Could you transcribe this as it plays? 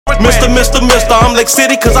Mister, I'm Lake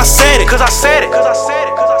City cause I said it.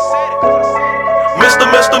 Mister,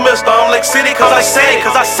 I'm Lake City cause I said it.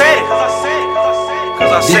 Cause I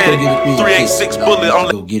said it. 386 bullet,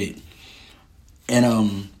 I'm go get it.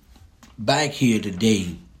 And back here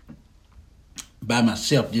today by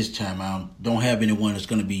myself this time. I don't have anyone that's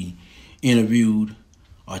going to be interviewed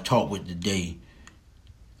or talk with today.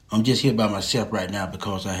 I'm just here by myself right now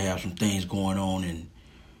because I have some things going on, and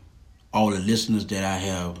all the listeners that I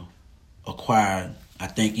have acquired, I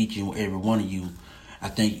thank each and every one of you. I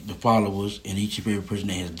thank the followers and each and every person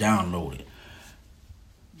that has downloaded.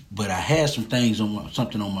 But I had some things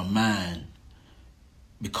something on my mind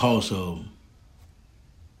because of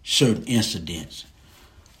certain incidents.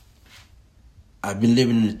 I've been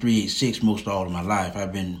living in the 386 most all of my life.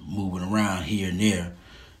 I've been moving around here and there,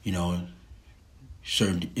 been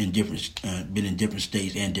in different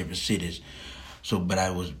states and different cities. But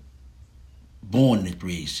I was born in the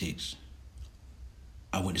 386.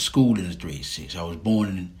 I went to school in the 386. I was born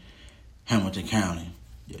in Hamilton County,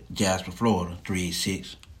 Jasper, Florida,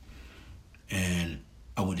 386. And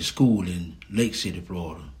I went to school in Lake City,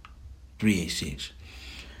 Florida, 386.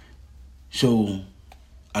 So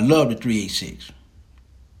I love the 386.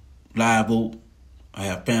 Live Oak. I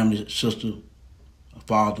have family, sister, a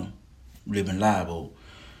father, live in Live Oak.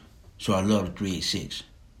 So I love the 386.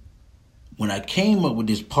 When I came up with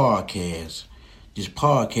this podcast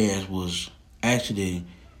was actually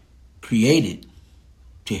created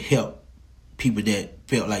to help people that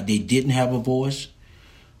felt like they didn't have a voice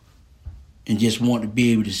and just wanted to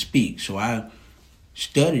be able to speak. So I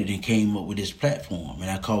studied and came up with this platform,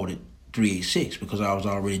 and I called it 386 because I was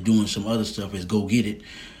already doing some other stuff as Go Get It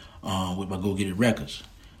with my Go Get It records.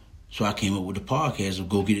 So I came up with the podcast of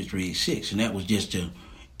Go Get It 386, and that was just to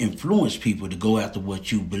influence people to go after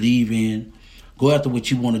what you believe in, go after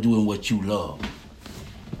what you want to do and what you love.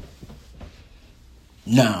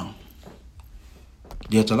 Now,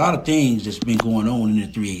 there's a lot of things that's been going on in the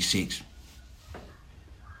 386.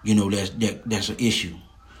 That's an issue.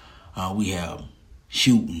 We have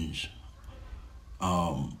shootings.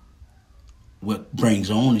 What brings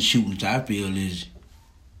on the shootings, I feel, is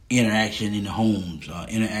interaction in the homes,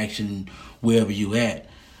 interaction wherever you at,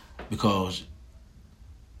 because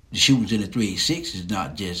the shootings in the 386 is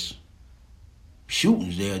not just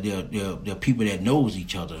shootings. They're people that knows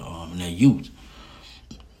each other, and they're youth.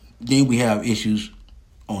 Then we have issues,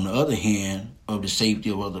 on the other hand, of the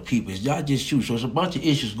safety of other people. It's not just shootings. So it's a bunch of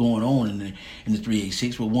issues going on in the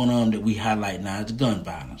 386, but one of them that we highlight now is the gun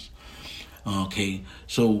violence. Okay,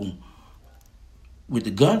 so with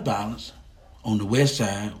the gun violence on the west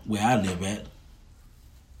side where I live at,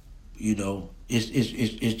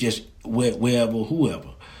 it's just wherever, whoever.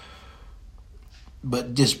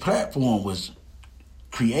 But this platform was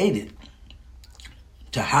created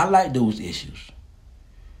to highlight those issues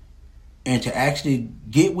and to actually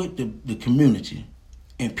get with the community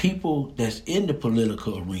and people that's in the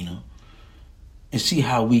political arena and see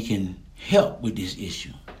how we can help with this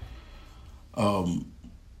issue.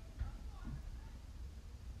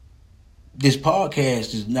 This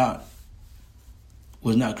podcast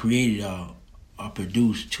was not created or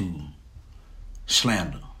produced to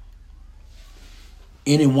slander.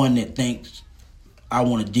 Anyone that thinks I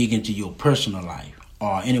want to dig into your personal life,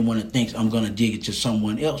 or anyone that thinks I'm going to dig into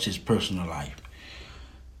someone else's personal life,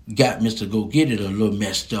 got Mr. Go Get It a little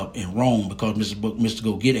messed up and wrong, because Mr.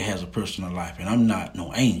 Go Get It has a personal life, and I'm not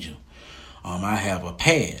no angel. I have a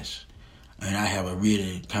past, and I have a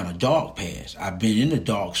really kind of dark past. I've been in the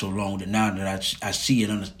dark so long that now that I see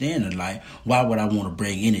and understand the light, why would I want to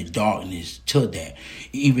bring any darkness to that,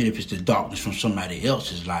 even if it's the darkness from somebody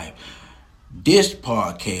else's life? This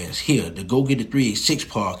podcast here, the Go Get It 386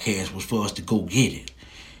 podcast, was for us to go get it.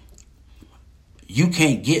 You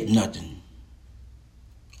can't get nothing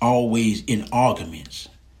always in arguments.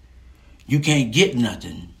 You can't get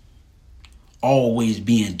nothing always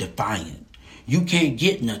being defiant. You can't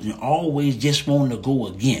get nothing always just wanting to go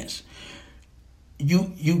against.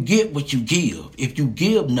 You get what you give. If you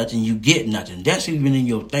give nothing, you get nothing. That's even in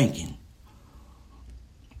your thinking.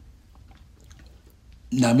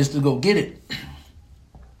 Now, Mr. Go Get It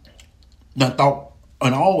done thought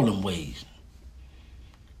in all them ways.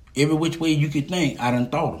 Every which way you could think, I done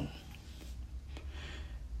thought them.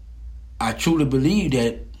 I truly believe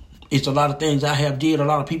that it's a lot of things I have did, a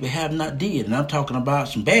lot of people have not did, and I'm talking about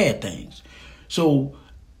some bad things. So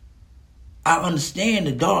I understand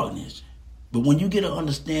the darkness, but when you get an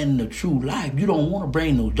understanding of true life, you don't want to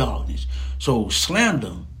bring no darkness. So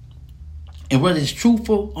slander, and whether it's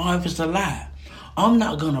truthful or if it's a lie, I'm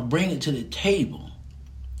not going to bring it to the table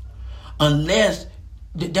unless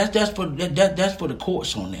That's for the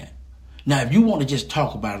courts on that. Now, if you want to just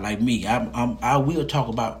talk about it like me, I will talk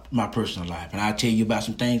about my personal life, and I'll tell you about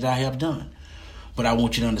some things I have done. But I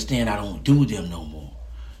want you to understand I don't do them no more.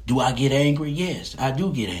 Do I get angry? Yes, I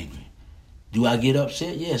do get angry. Do I get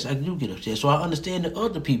upset? Yes, I do get upset. So I understand that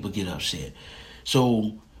other people get upset.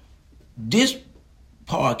 So this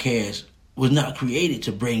podcast was not created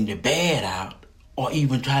to bring the bad out or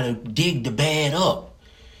even try to dig the bad up.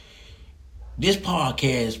 This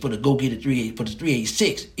podcast for the Go Get It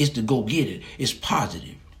 386 is to go get it. It's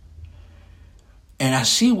positive. And I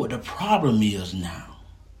see what the problem is now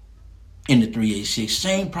in the 386.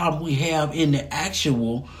 Same problem we have in the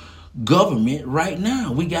actual government right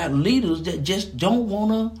now. We got leaders that just don't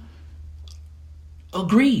want to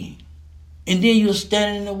agree. And then you're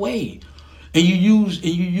standing in the way. And you use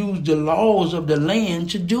the laws of the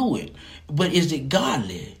land to do it. But is it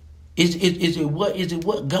godly? Is it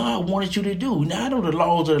what God wanted you to do? Now I know the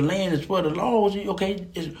laws of the land is for the laws, okay?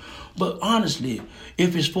 But honestly,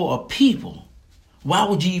 if it's for a people, why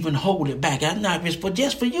would you even hold it back? I know if it's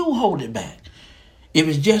just for you, hold it back. If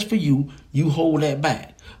it's just for you, you hold that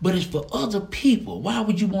back. But it's for other people. Why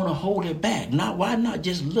would you want to hold it back? Why not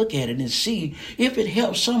just look at it and see if it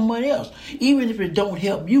helps someone else? Even if it don't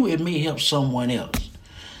help you, it may help someone else.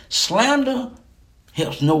 Slander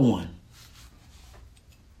helps no one.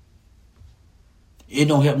 It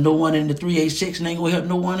don't help no one in the 386 and ain't gonna help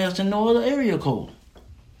no one else in no other area code.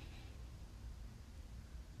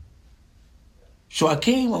 So I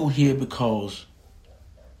came on here because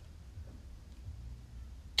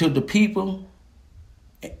to the people,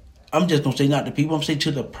 I'm just gonna say not the people, I'm saying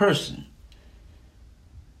to the person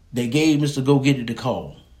that gave Mr. Go Get It the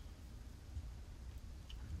call.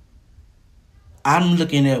 I'm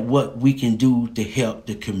looking at what we can do to help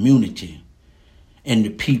the community and the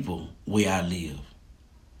people where I live.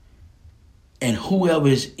 And whoever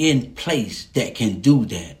is in place that can do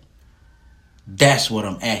that, that's what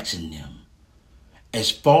I'm asking them.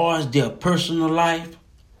 As far as their personal life,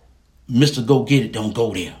 Mr. Go Get It don't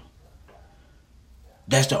go there.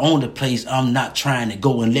 That's the only place I'm not trying to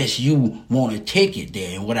go unless you want to take it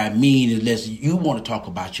there. And what I mean is unless you want to talk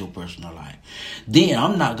about your personal life. Then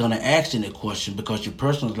I'm not going to ask any question because your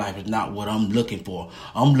personal life is not what I'm looking for.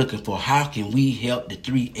 I'm looking for how can we help the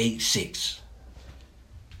 386.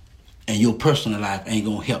 And your personal life ain't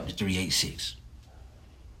going to help the 386.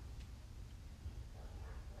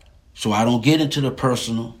 So I don't get into the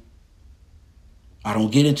personal. I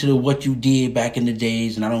don't get into what you did back in the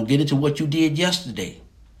days. And I don't get into what you did yesterday.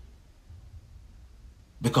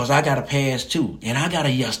 Because I got a past too. And I got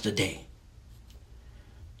a yesterday.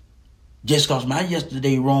 Just because my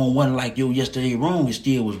yesterday wrong wasn't like your yesterday wrong, it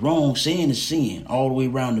still was wrong. Sin is sin. All the way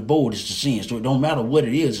around the board is the sin. So it don't matter what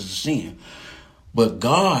it is, it's a sin. But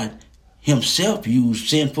God himself used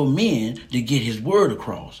sinful men to get his word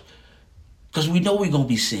across. Because we know we're going to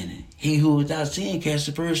be sinning. He who without sin cast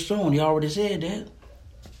the first stone. He already said that.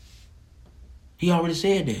 He already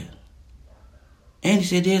said that. And he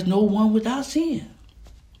said there's no one without sin.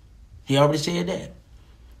 He already said that.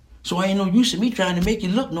 So ain't no use in me trying to make you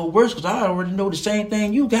look no worse because I already know the same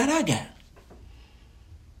thing you got, I got.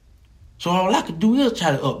 So all I could do is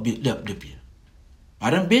try to uplift you. I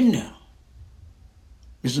done been there.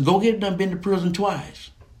 Mr. Go Get It done been to prison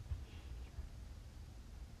twice.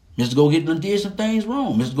 Mr. Go Get It done did some things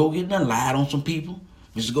wrong. Mr. Go Get It done lied on some people.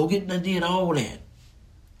 Mr. Go Get It done did all that.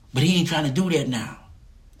 But he ain't trying to do that now.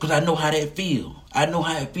 Because I know how that feel. I know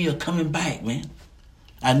how it feel coming back, man.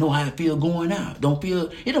 I know how it feel going out. It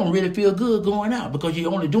don't really feel good going out because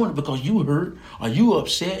you're only doing it because you hurt or you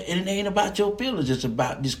upset and it ain't about your feelings. It's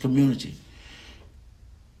about this community.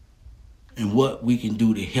 And what we can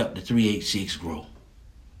do to help the 386 grow.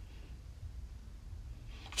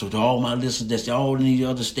 So to all my listeners that's all in these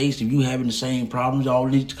other states, if you having the same problems, all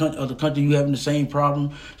in these other countries you having the same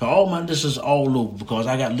problem, to all my listeners all over, because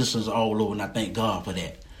I got listeners all over and I thank God for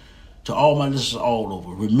that. To all my listeners all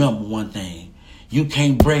over, remember one thing. You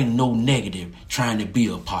can't bring no negative trying to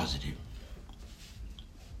build positive.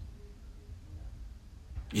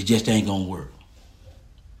 It just ain't gonna work.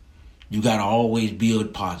 You gotta always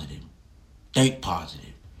build positive. Think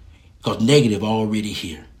positive. Because negative already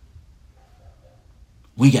here.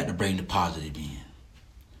 We got to bring the positive in.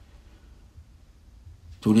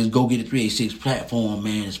 So this Go Get It 386 platform,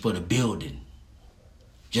 man, is for the building.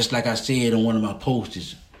 Just like I said on one of my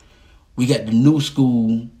posters, we got the new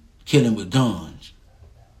school killing with guns.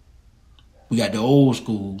 We got the old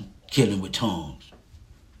school killing with tongues.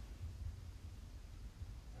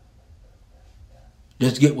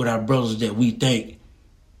 Let's get with our brothers that we think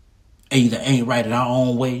either ain't right in our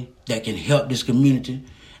own way that can help this community,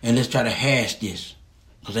 and let's try to hash this.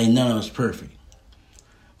 Because ain't none of us perfect.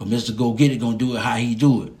 But Mr. Go Get It gonna do it how he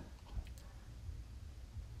do it.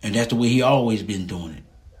 And that's the way he always been doing it.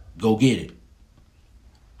 Go get it.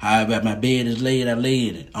 However my bed is laid, I lay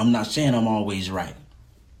in it. I'm not saying I'm always right.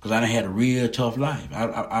 Because I done had a real tough life.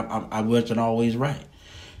 I wasn't always right.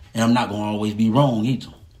 And I'm not gonna always be wrong either.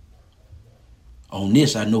 On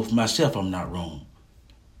this, I know for myself I'm not wrong.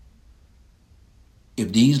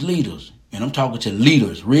 If these leaders, and I'm talking to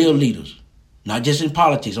leaders, real leaders, not just in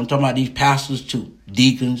politics, I'm talking about these pastors too,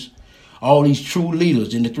 deacons, all these true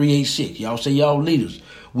leaders in the 386. Y'all say y'all leaders.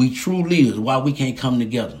 We true leaders. Why we can't come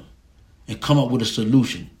together and come up with a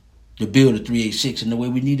solution to build a 386 in the way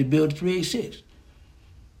we need to build a 386?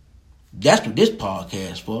 That's what this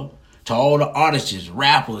podcast for. To all the artists,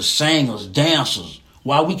 rappers, singers, dancers.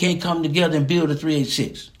 Why we can't come together and build a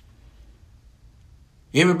 386?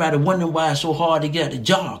 Everybody wondering why it's so hard to get a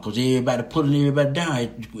job, because everybody pulling everybody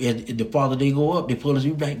down. The farther they go up, they pulling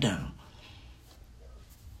you back down.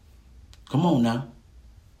 Come on now.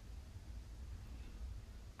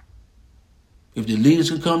 If the leaders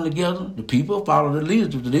can come together, the people follow the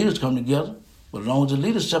leaders if the leaders come together. But as long as the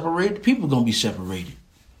leaders separate, the people are going to be separated.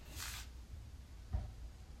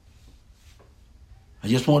 I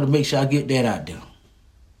just want to make sure I get that out there.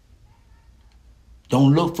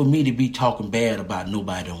 Don't look for me to be talking bad about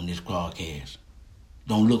nobody on this podcast.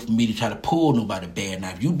 Don't look for me to try to pull nobody bad.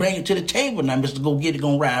 Now, if you bring it to the table, now Mr. Go Get It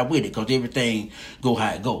gonna ride with it, because everything go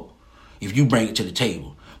how it go. If you bring it to the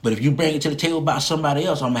table. But if you bring it to the table about somebody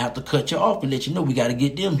else, I'm going to have to cut you off and let you know we got to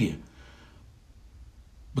get them here.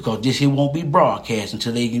 Because this here won't be broadcast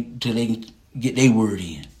until they can get their word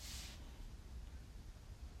in.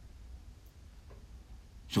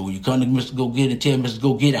 So when you come to Mr. Go Get It and tell Mr.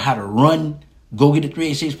 Go Get It how to run Go Get It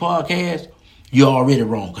 386 podcast, you're already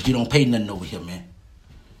wrong, because you don't pay nothing over here, man.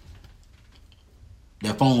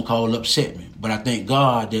 That phone call upset me. But I thank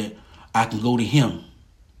God that I can go to him.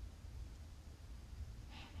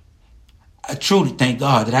 I truly thank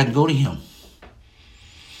God that I can go to him.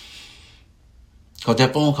 Because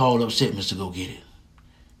that phone call upset Mr. Go Get It.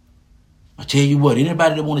 I tell you what,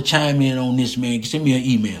 anybody that want to chime in on this, man, send me an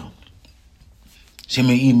email. Send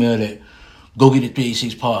me an email at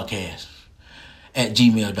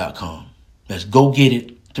gogetit386podcast@gmail.com. That's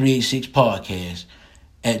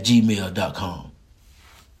gogetit386podcast@gmail.com.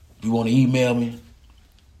 If you want to email me,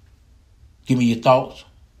 give me your thoughts,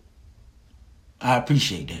 I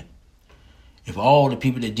appreciate that. And for all the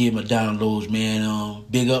people that did my downloads, man,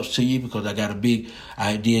 big ups to you, because I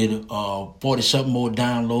did 40-something more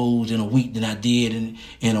downloads in a week than I did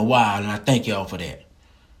in a while, and I thank y'all for that.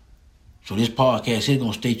 So this podcast is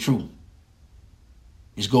going to stay true.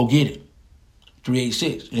 It's Go Get It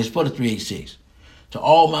 386, and it's for the 386. To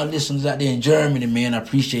all my listeners out there in Germany, man, I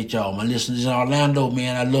appreciate y'all. My listeners in Orlando,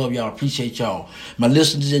 man, I love y'all. I appreciate y'all. My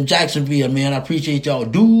listeners in Jacksonville, man, I appreciate y'all.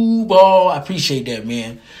 Duval, I appreciate that,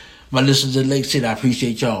 man. My listeners in Lake City, I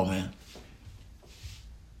appreciate y'all, man.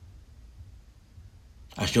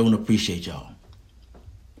 I sure appreciate y'all.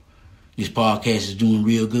 This podcast is doing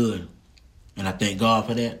real good, and I thank God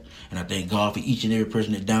for that. And I thank God for each and every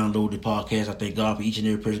person that downloaded the podcast. I thank God for each and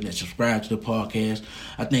every person that subscribed to the podcast.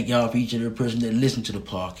 I thank God for each and every person that listened to the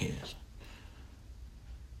podcast.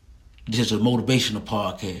 This is a motivational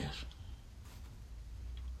podcast.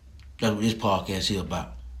 That's what this podcast is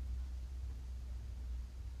about.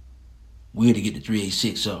 We're to get the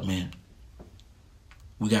 386 up, man.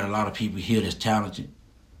 We got a lot of people here that's talented.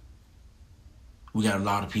 We got a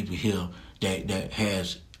lot of people here that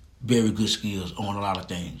has very good skills on a lot of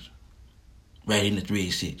things. Right in the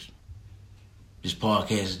 386. This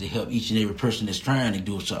podcast is to help each and every person that's trying to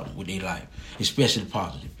do something with their life, especially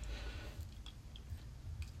positive.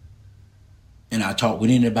 And I talk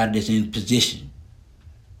with anybody that's in position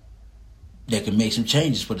that can make some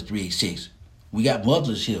changes for the 386. We got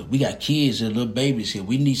mothers here. We got kids and little babies here.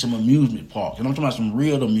 We need some amusement parks. And I'm talking about some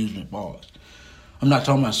real amusement parks. I'm not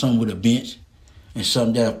talking about something with a bench and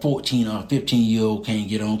something that a 14 or 15-year-old can't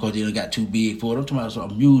get on because they done got too big for it. I'm talking about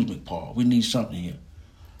some amusement park. We need something here.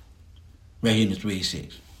 Right here in the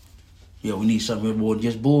 386. Yeah, we need something more than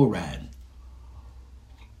just bull riding.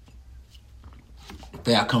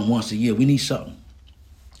 I come once a year. We need something.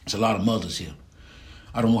 There's a lot of mothers here.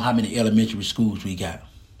 I don't know how many elementary schools we got.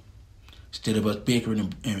 Instead of us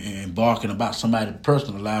bickering and barking about somebody's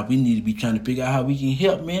personal life, we need to be trying to figure out how we can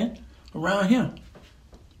help, man, around here.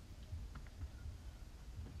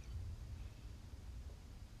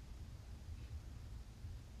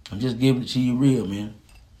 I'm just giving it to you real, man.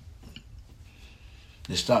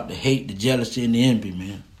 Let's stop the hate, the jealousy, and the envy,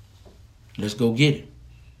 man. Let's go get it.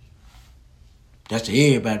 That's to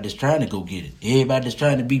everybody that's trying to go get it. Everybody that's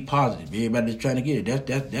trying to be positive. Everybody that's trying to get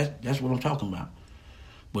it. That's what I'm talking about.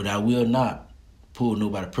 But I will not pull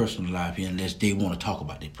nobody's personal life here unless they want to talk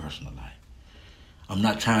about their personal life. I'm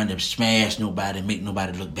not trying to smash nobody and make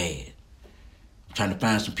nobody look bad. I'm trying to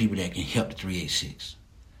find some people that can help the 386.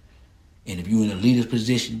 And if you're in a leader's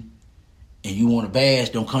position and you want a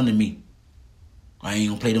badge, don't come to me. I ain't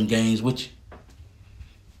gonna play them games with you.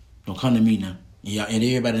 Don't come to me now. And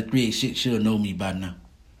everybody in 386 should know me by now.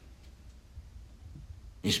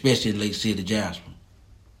 Especially in Lake City, Jasper.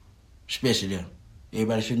 Especially there.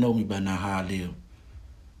 Everybody should know me by now, how I live.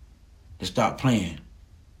 Let's stop playing.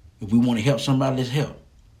 If we want to help somebody, let's help.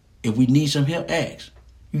 If we need some help, ask.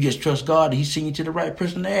 You just trust God that He sent you to the right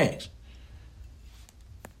person to ask.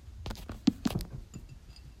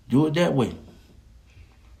 Do it that way.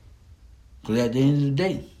 Because at the end of the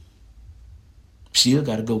day, still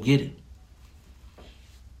got to go get it.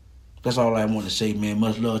 That's all I want to say, man.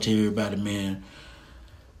 Much love to everybody, man.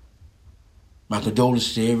 My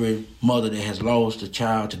condolences to every mother that has lost a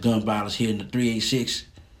child to gun violence here in the 386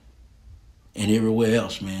 and everywhere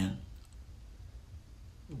else, man.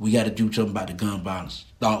 We got to do something about the gun violence.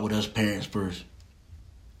 Start with us parents first.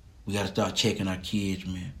 We got to start checking our kids,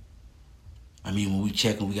 man. I mean, when we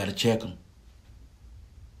check them, we got to check them.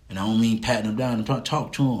 And I don't mean patting them down. I'm trying to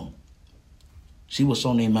talk to them. See what's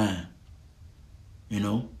on their mind. You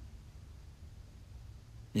know?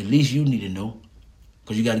 At least you need to know.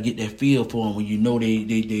 Because you got to get that feel for them when you know they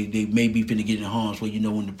may be finna get in harm's way. You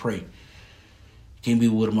know when to pray. Can't be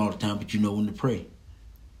with them all the time, but you know when to pray.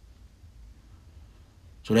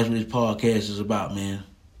 So that's what this podcast is about, man.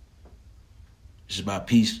 It's about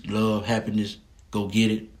peace, love, happiness. Go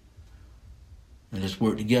get it. And let's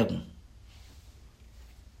work together.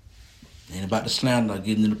 It ain't about the slander,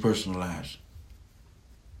 getting into personal lives.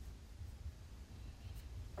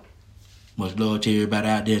 Much love to everybody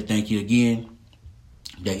out there. Thank you again.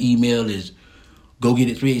 That email is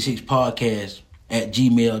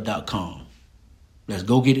gogetit386podcast@gmail.com. Let's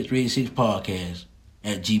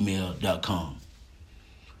gogetit386podcast@gmail.com.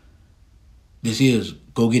 This is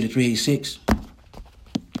Go Get It 386,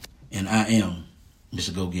 and I am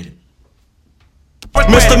Mr. Go Get It.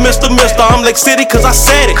 Mister, I'm Lake City cause I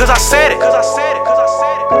said it. Mister,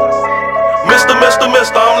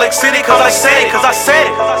 I'm Lake City cause I said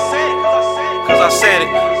it.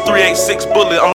 386 bullet.